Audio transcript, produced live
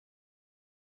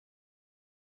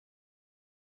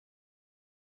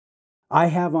I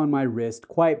have on my wrist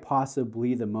quite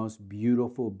possibly the most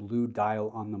beautiful blue dial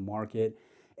on the market.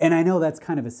 And I know that's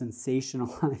kind of a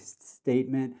sensationalized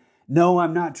statement. No,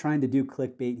 I'm not trying to do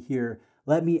clickbait here.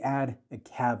 Let me add a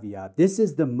caveat. This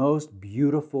is the most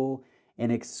beautiful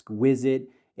and exquisite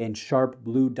and sharp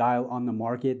blue dial on the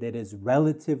market that is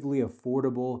relatively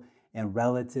affordable and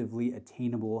relatively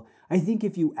attainable. I think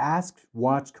if you ask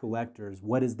watch collectors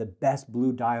what is the best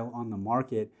blue dial on the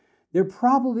market, they're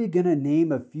probably going to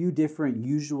name a few different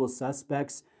usual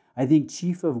suspects, I think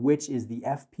chief of which is the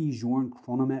FP Journe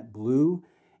Chronomet Blue.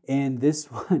 And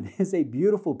this one is a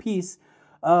beautiful piece,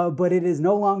 but it is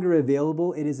no longer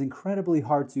available. It is incredibly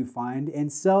hard to find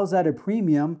and sells at a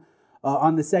premium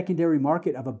on the secondary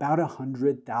market of about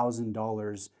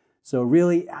 $100,000. So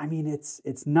really, I mean,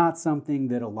 it's not something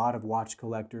that a lot of watch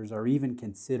collectors are even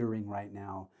considering right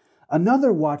now.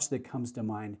 Another watch that comes to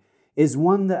mind is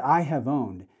one that I have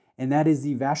owned, and that is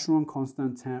the Vacheron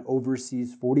Constantin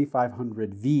Overseas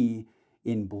 4500V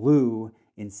in blue,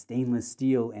 in stainless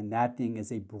steel, and that thing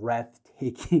is a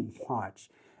breathtaking watch.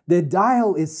 The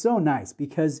dial is so nice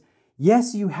because,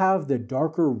 yes, you have the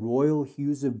darker royal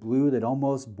hues of blue that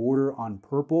almost border on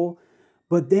purple,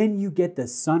 but then you get the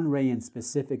sun ray in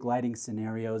specific lighting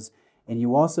scenarios, and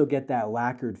you also get that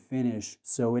lacquered finish,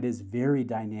 so it is very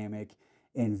dynamic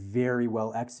and very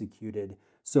well executed.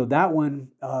 So that one,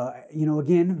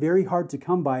 again, very hard to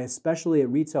come by, especially at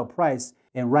retail price.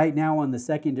 And right now on the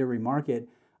secondary market,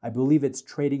 I believe it's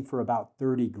trading for about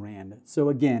 30 grand. So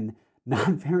again,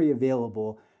 not very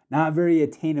available, not very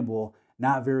attainable,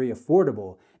 not very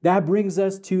affordable. That brings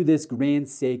us to this Grand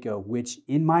Seiko, which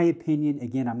in my opinion,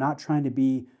 again, I'm not trying to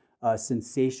be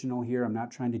sensational here. I'm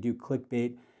not trying to do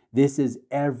clickbait. This is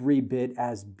every bit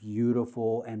as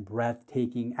beautiful and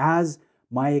breathtaking as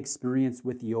my experience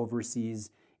with the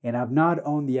Overseas. And I've not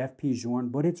owned the FP Journe,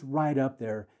 but it's right up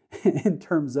there in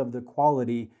terms of the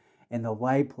quality and the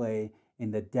light play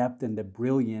and the depth and the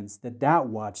brilliance that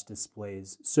watch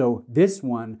displays. So this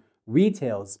one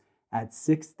retails at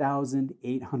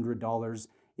 $6,800.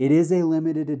 It is a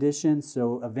limited edition,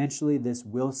 so eventually this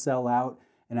will sell out,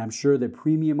 and I'm sure the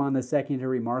premium on the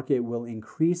secondary market will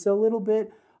increase a little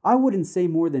bit. I wouldn't say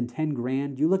more than 10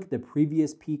 grand. You look at the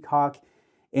previous Peacock,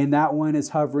 and that one is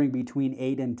hovering between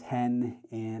 8 and 10,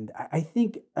 and I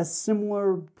think a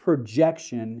similar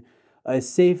projection is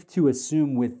safe to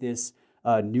assume with this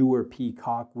newer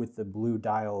Peacock with the blue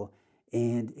dial.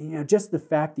 And just the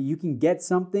fact that you can get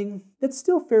something that's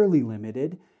still fairly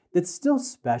limited, that's still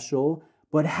special,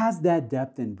 but has that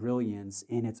depth and brilliance,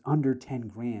 and it's under 10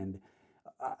 grand.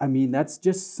 I mean, that's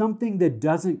just something that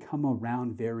doesn't come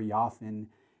around very often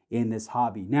in this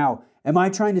hobby. Now, am I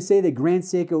trying to say that Grand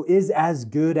Seiko is as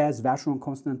good as Vacheron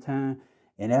Constantin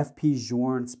and FP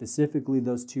Journe, specifically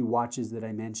those two watches that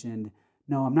I mentioned?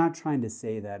 No, I'm not trying to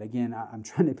say that. Again, I'm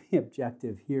trying to be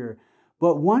objective here.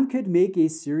 But one could make a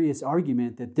serious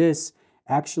argument that this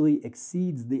actually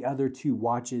exceeds the other two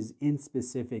watches in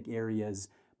specific areas,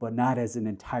 but not as an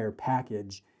entire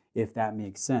package, if that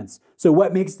makes sense. So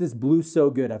what makes this blue so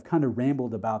good? I've kind of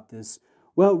rambled about this.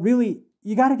 Well, really,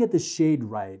 you got to get the shade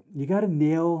right. You got to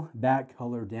nail that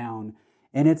color down.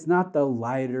 And it's not the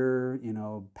lighter,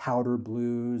 powder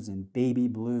blues and baby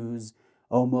blues,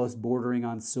 almost bordering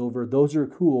on silver. Those are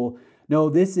cool. No,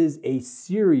 this is a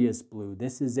serious blue.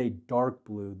 This is a dark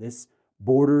blue. This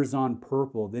borders on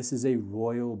purple. This is a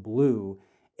royal blue.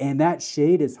 And that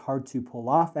shade is hard to pull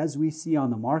off. As we see on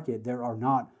the market, there are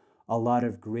not a lot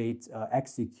of great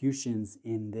executions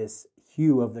in this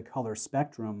hue of the color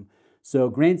spectrum. So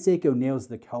Grand Seiko nails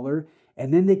the color,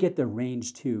 and then they get the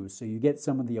range too. So you get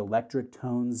some of the electric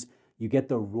tones, you get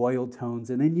the royal tones,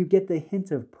 and then you get the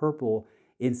hint of purple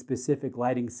in specific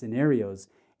lighting scenarios.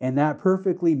 And that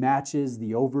perfectly matches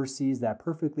the Overseas, that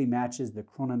perfectly matches the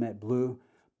Chronomet Blue.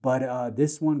 But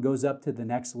this one goes up to the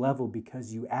next level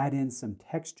because you add in some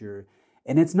texture,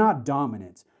 and it's not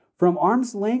dominant. From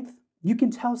arm's length, you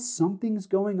can tell something's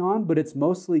going on, but it's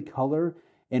mostly color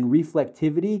and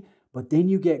reflectivity. But then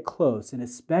you get close, and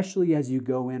especially as you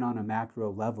go in on a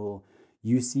macro level,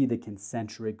 you see the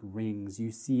concentric rings.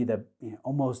 You see the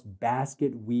almost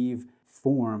basket weave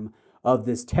form of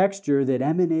this texture that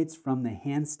emanates from the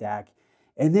hand stack.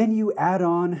 And then you add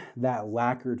on that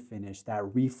lacquered finish, that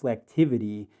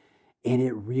reflectivity, and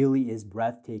it really is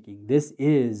breathtaking. This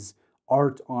is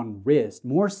art on wrist,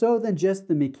 more so than just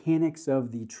the mechanics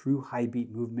of the true high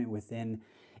beat movement within.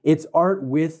 It's art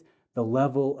with the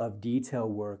level of detail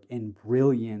work and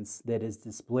brilliance that is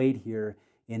displayed here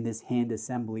in this hand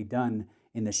assembly done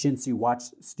in the Shinsu Watch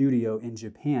Studio in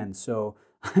Japan. So,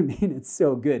 I mean, it's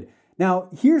so good. Now,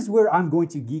 here's where I'm going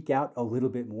to geek out a little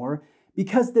bit more,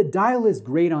 because the dial is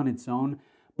great on its own,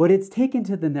 but it's taken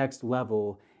to the next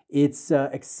level. It's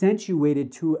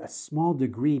accentuated to a small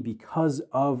degree because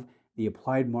of the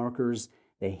applied markers,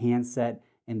 the handset,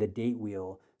 and the date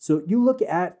wheel. So you look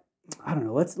at, I don't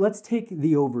know, let's take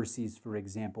the overseas, for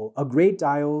example. A great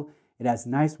dial. It has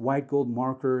nice white gold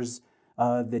markers.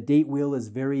 The date wheel is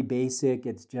very basic.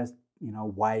 It's just,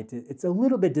 white. It's a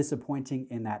little bit disappointing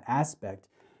in that aspect.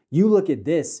 You look at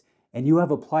this and you have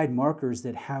applied markers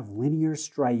that have linear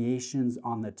striations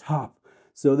on the top.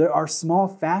 So there are small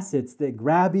facets that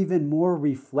grab even more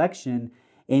reflection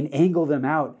and angle them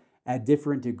out at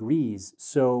different degrees.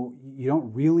 So you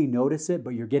don't really notice it,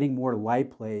 but you're getting more light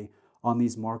play on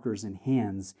these markers and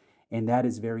hands. And that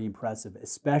is very impressive,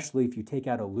 especially if you take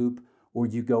out a loop or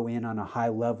you go in on a high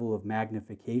level of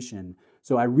magnification.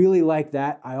 So I really like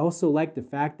that. I also like the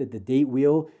fact that the date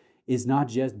wheel is not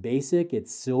just basic,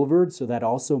 it's silvered. So that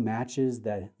also matches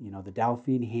the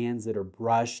Delphine hands that are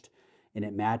brushed, and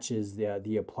it matches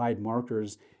the applied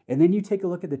markers. And then you take a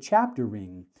look at the chapter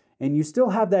ring, and you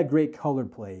still have that great color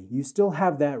play. You still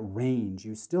have that range.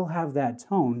 You still have that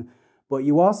tone, but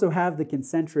you also have the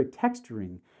concentric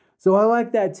texturing. So I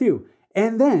like that too.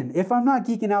 And then, if I'm not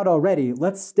geeking out already,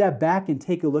 let's step back and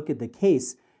take a look at the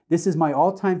case. This is my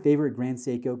all-time favorite Grand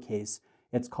Seiko case.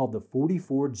 It's called the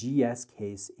 44GS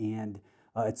case, and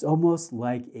it's almost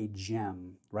like a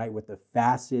gem, right? With the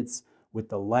facets, with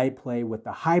the light play, with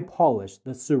the high polish,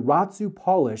 the Suratsu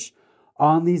polish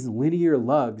on these linear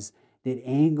lugs that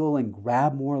angle and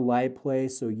grab more light play.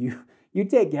 So you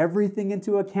take everything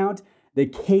into account, the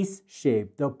case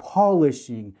shape, the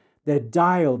polishing, the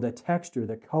dial, the texture,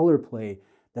 the color play,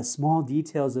 the small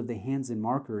details of the hands and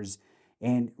markers.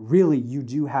 And really, you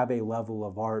do have a level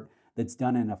of art that's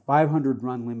done in a 500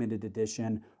 run limited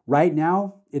edition. Right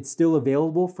now, it's still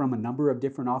available from a number of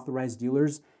different authorized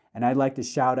dealers. And I'd like to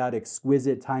shout out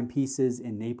Exquisite Timepieces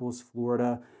in Naples,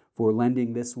 Florida, for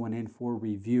lending this one in for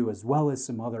review, as well as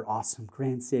some other awesome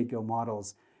Grand Seiko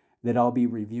models that I'll be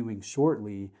reviewing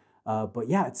shortly. But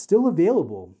yeah, it's still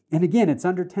available. And again, it's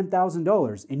under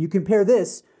 $10,000. And you compare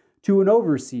this to an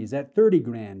overseas at 30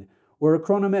 grand or a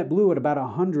Chronomet Blue at about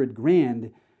 100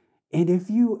 grand. And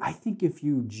I think if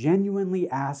you genuinely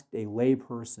asked a lay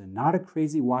person, not a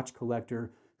crazy watch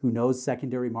collector who knows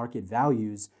secondary market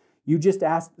values, you just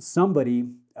asked somebody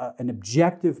an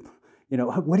objective,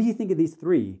 what do you think of these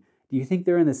three? Do you think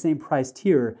they're in the same price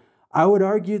tier? I would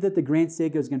argue that the Grand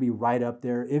Seiko is going to be right up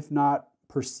there, if not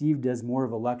perceived as more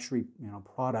of a luxury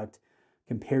product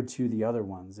compared to the other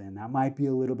ones. And that might be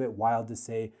a little bit wild to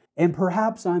say. And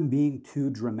perhaps I'm being too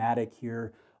dramatic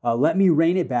here. Let me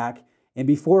rein it back. And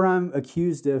before I'm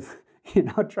accused of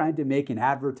trying to make an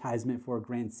advertisement for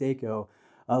Grand Seiko,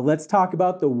 let's talk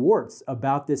about the warts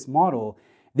about this model.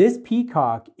 This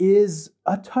peacock is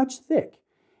a touch thick.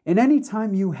 And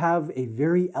anytime you have a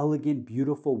very elegant,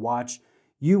 beautiful watch,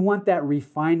 you want that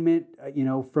refinement,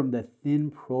 from the thin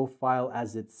profile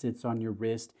as it sits on your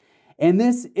wrist. And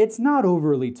this, it's not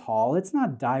overly tall. It's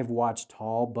not dive watch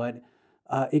tall, but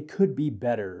it could be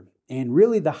better. And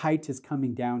really the height is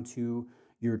coming down to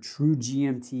your true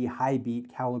GMT high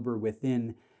beat caliber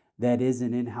within that is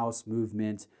an in-house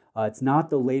movement. It's not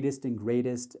the latest and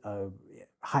greatest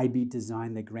high beat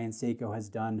design that Grand Seiko has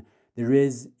done. There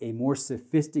is a more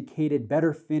sophisticated,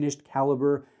 better finished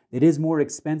caliber that is more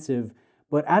expensive.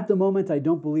 But at the moment, I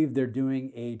don't believe they're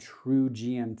doing a true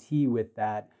GMT with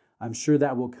that. I'm sure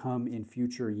that will come in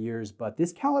future years, but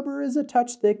this caliber is a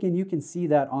touch thick and you can see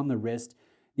that on the wrist.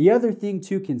 The other thing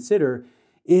to consider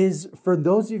is for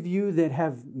those of you that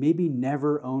have maybe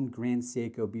never owned Grand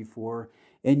Seiko before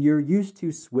and you're used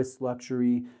to Swiss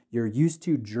luxury, you're used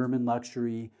to German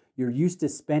luxury, you're used to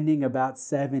spending about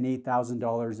 $7,000,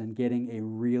 $8,000 and getting a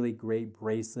really great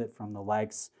bracelet from the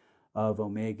likes of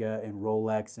Omega and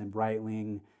Rolex and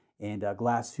Breitling and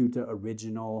Glashütte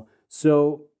Original.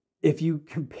 So if you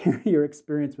compare your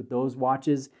experience with those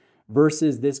watches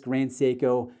versus this Grand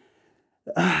Seiko,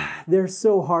 they're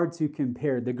so hard to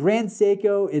compare. The Grand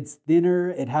Seiko, it's thinner,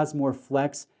 it has more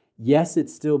flex. Yes,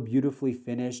 it's still beautifully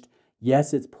finished.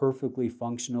 Yes, it's perfectly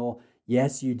functional.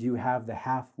 Yes, you do have the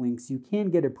half links. You can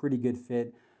get a pretty good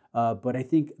fit, but I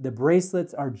think the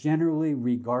bracelets are generally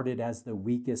regarded as the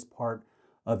weakest part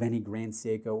of any Grand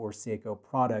Seiko or Seiko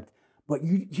product. But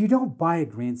you don't buy a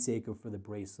Grand Seiko for the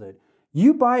bracelet.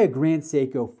 You buy a Grand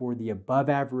Seiko for the above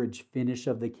average finish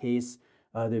of the case,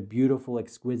 the beautiful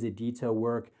exquisite detail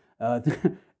work,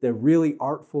 the really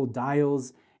artful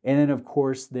dials, and then of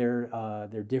course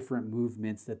their different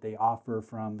movements that they offer,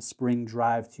 from spring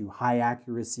drive to high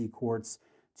accuracy quartz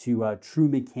to true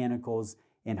mechanicals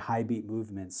and high beat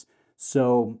movements.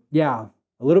 So yeah,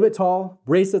 a little bit tall,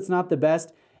 bracelet's not the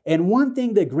best. And one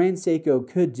thing that Grand Seiko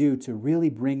could do to really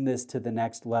bring this to the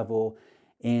next level,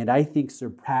 and I think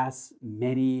surpass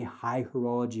many high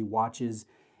horology watches,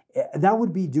 that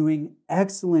would be doing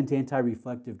excellent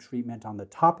anti-reflective treatment on the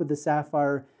top of the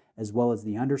sapphire as well as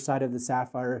the underside of the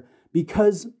sapphire,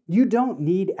 because you don't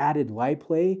need added light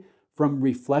play from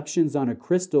reflections on a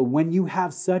crystal when you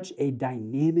have such a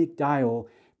dynamic dial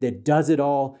that does it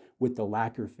all with the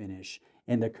lacquer finish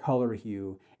and the color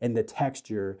hue and the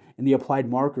texture and the applied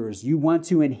markers. You want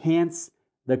to enhance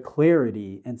the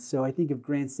clarity. And so I think if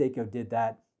Grand Seiko did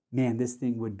that, man, this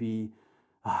thing would be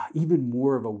even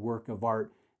more of a work of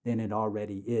art than it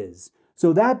already is.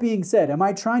 So that being said, am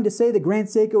I trying to say that Grand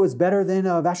Seiko is better than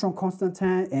Vacheron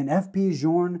Constantin and FP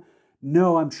Journe?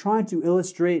 No, I'm trying to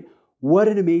illustrate what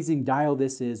an amazing dial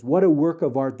this is, what a work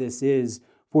of art this is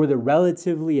for the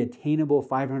relatively attainable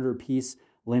 500-piece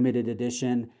limited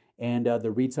edition and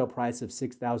the retail price of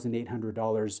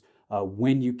 $6,800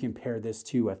 when you compare this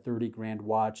to a 30 grand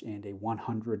watch and a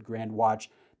 100 grand watch.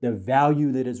 The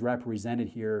value that is represented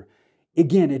here,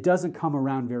 again, it doesn't come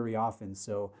around very often,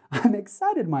 so I'm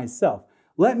excited myself.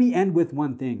 Let me end with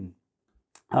one thing.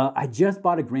 I just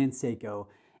bought a Grand Seiko,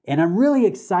 and I'm really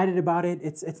excited about it.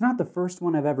 It's not the first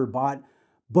one I've ever bought,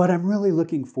 but I'm really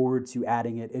looking forward to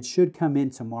adding it. It should come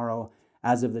in tomorrow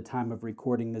as of the time of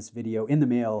recording this video in the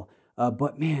mail.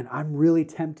 But man, I'm really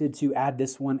tempted to add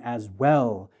this one as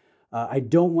well. I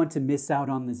don't want to miss out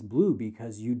on this blue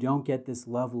because you don't get this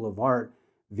level of art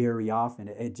very often.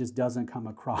 It just doesn't come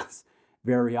across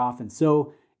very often.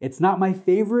 So it's not my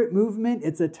favorite movement.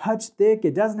 It's a touch thick.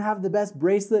 It doesn't have the best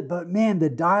bracelet, but man, the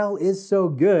dial is so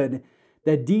good.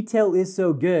 The detail is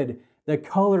so good. The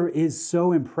color is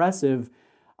so impressive.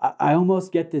 I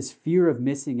almost get this fear of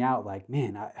missing out. Like,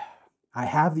 man, I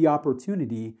have the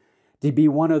opportunity to be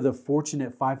one of the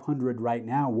fortunate 500 right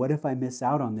now. What if I miss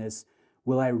out on this?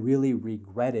 Will I really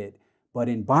regret it? But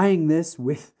in buying this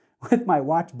with my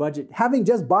watch budget, having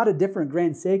just bought a different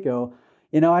Grand Seiko,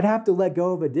 I'd have to let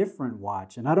go of a different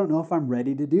watch. And I don't know if I'm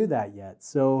ready to do that yet.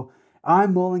 So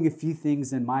I'm mulling a few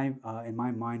things in my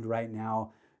mind right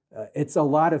now. It's a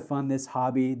lot of fun, this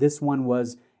hobby. This one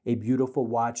was a beautiful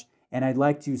watch. And I'd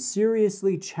like to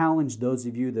seriously challenge those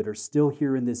of you that are still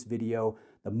here in this video,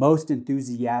 the most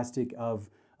enthusiastic of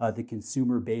the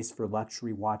consumer base for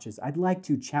luxury watches. I'd like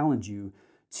to challenge you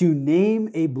to name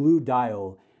a blue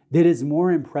dial that is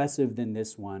more impressive than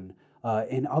this one.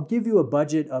 And I'll give you a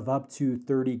budget of up to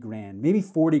 30 grand, maybe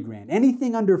 40 grand.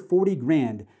 Anything under 40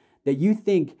 grand that you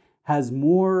think has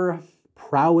more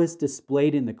prowess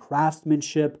displayed in the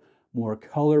craftsmanship, more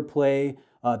color play,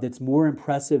 that's more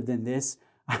impressive than this,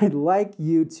 I'd like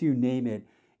you to name it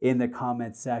in the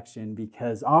comment section,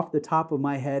 because off the top of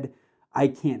my head, I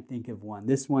can't think of one.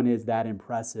 This one is that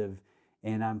impressive,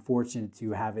 and I'm fortunate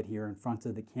to have it here in front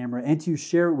of the camera and to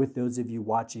share it with those of you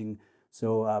watching.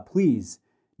 So please,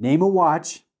 name a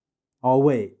watch. I'll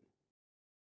wait.